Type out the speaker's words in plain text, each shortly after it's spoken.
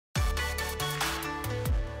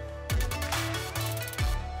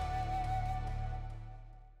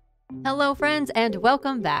Hello friends and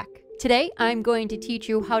welcome back. Today I'm going to teach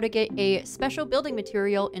you how to get a special building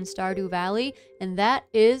material in Stardew Valley, and that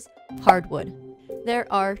is hardwood.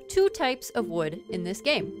 There are two types of wood in this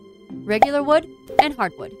game, regular wood and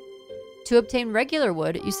hardwood. To obtain regular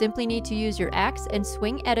wood, you simply need to use your axe and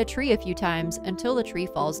swing at a tree a few times until the tree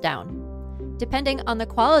falls down. Depending on the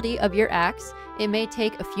quality of your axe, it may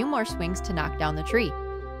take a few more swings to knock down the tree.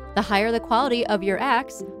 The higher the quality of your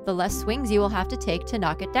axe, the less swings you will have to take to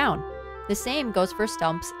knock it down. The same goes for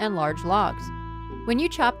stumps and large logs. When you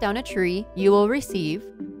chop down a tree, you will receive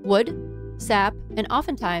wood, sap, and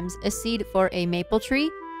oftentimes a seed for a maple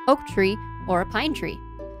tree, oak tree, or a pine tree.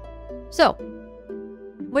 So,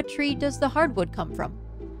 what tree does the hardwood come from?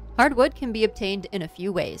 Hardwood can be obtained in a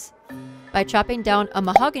few ways. By chopping down a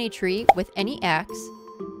mahogany tree with any axe,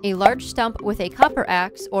 a large stump with a copper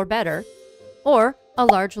axe or better, or a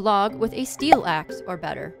large log with a steel axe or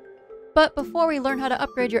better. But before we learn how to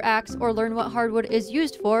upgrade your axe or learn what hardwood is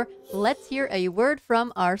used for, let's hear a word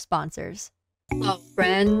from our sponsors. Hello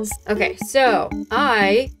friends. Okay, so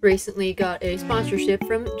I recently got a sponsorship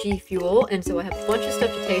from G Fuel, and so I have a bunch of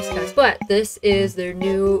stuff to taste test, but this is their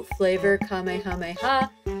new flavor, Kamehameha.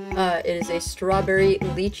 It is a strawberry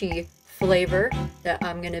lychee flavor that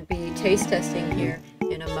I'm gonna be taste testing here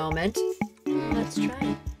in a moment. Let's try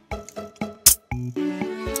it.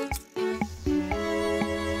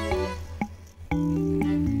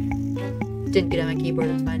 Didn't get on my keyboard,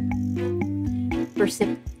 it's fine. First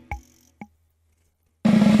sip.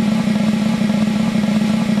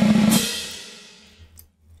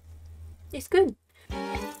 It's good.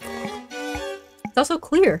 It's also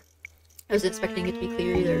clear. I was expecting it to be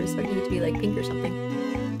clear either. I was expecting it to be like pink or something.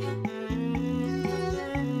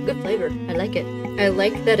 Good flavor. I like it. I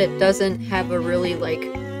like that it doesn't have a really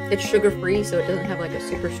it's sugar-free, so it doesn't have like a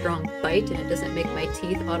super strong bite, and it doesn't make my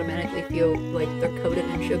teeth automatically feel like they're coated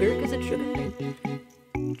in sugar because it's sugar-free.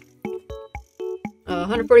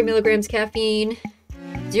 140 milligrams caffeine,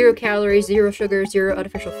 0 calories, 0 sugar, 0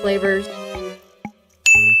 artificial flavors.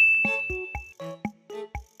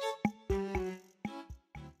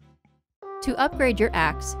 To upgrade your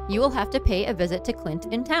axe, you will have to pay a visit to Clint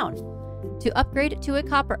in town. To upgrade to a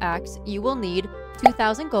copper axe, you will need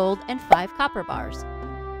 2,000 gold and 5 copper bars.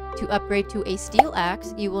 To upgrade to a steel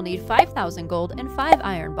axe, you will need 5,000 gold and 5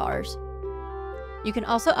 iron bars. You can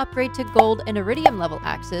also upgrade to gold and iridium level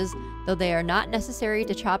axes, though they are not necessary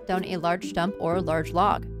to chop down a large stump or a large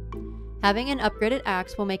log. Having an upgraded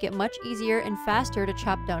axe will make it much easier and faster to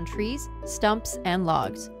chop down trees, stumps, and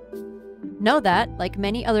logs. Know that, like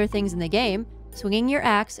many other things in the game, swinging your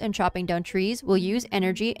axe and chopping down trees will use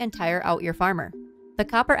energy and tire out your farmer. The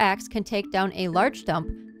copper axe can take down a large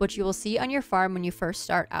stump, which you will see on your farm when you first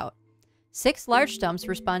start out. 6 large stumps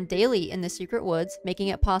respawn daily in the secret woods, making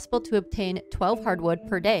it possible to obtain 12 hardwood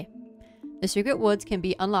per day. The secret woods can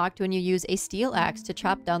be unlocked when you use a steel axe to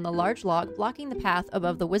chop down the large log blocking the path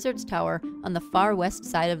above the wizard's tower on the far west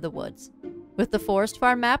side of the woods. With the forest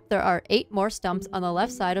farm map, there are 8 more stumps on the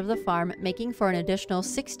left side of the farm, making for an additional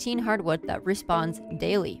 16 hardwood that respawns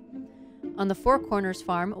daily. On the Four Corners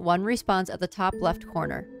farm, 1 respawns at the top left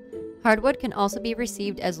corner. Hardwood can also be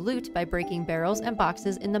received as loot by breaking barrels and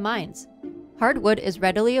boxes in the mines. Hardwood is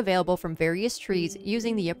readily available from various trees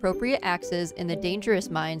using the appropriate axes in the dangerous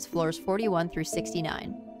mines floors 41 through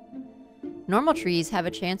 69. Normal trees have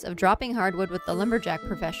a chance of dropping hardwood with the lumberjack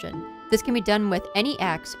profession. This can be done with any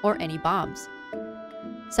axe or any bombs.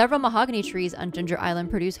 Several mahogany trees on Ginger Island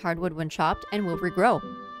produce hardwood when chopped and will regrow.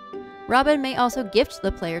 Robin may also gift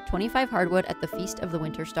the player 25 hardwood at the Feast of the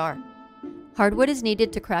Winter Star. Hardwood is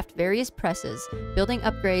needed to craft various presses, building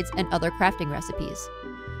upgrades, and other crafting recipes.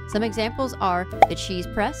 Some examples are the cheese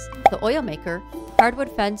press, the oil maker,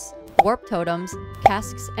 hardwood fence, warp totems,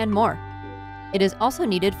 casks, and more. It is also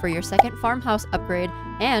needed for your second farmhouse upgrade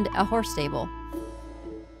and a horse stable.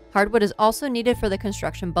 Hardwood is also needed for the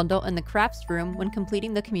construction bundle in the crafts room when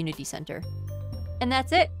completing the community center. And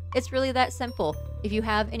that's it. It's really that simple. If you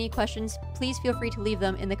have any questions, please feel free to leave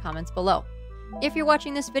them in the comments below. If you're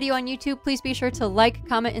watching this video on YouTube, please be sure to like,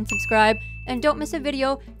 comment, and subscribe. And don't miss a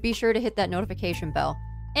video, be sure to hit that notification bell.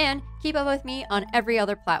 And keep up with me on every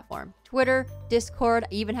other platform. Twitter, Discord,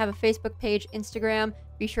 I even have a Facebook page, Instagram.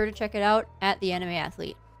 Be sure to check it out at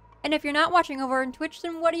TheAnimeAthlete. And if you're not watching over on Twitch,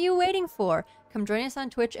 then what are you waiting for? Come join us on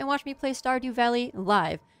Twitch and watch me play Stardew Valley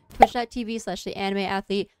live.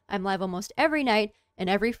 Twitch.tv/TheAnimeAthlete. I'm live almost every night, and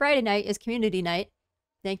every Friday night is community night.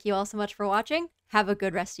 Thank you all so much for watching. Have a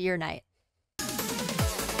good rest of your night.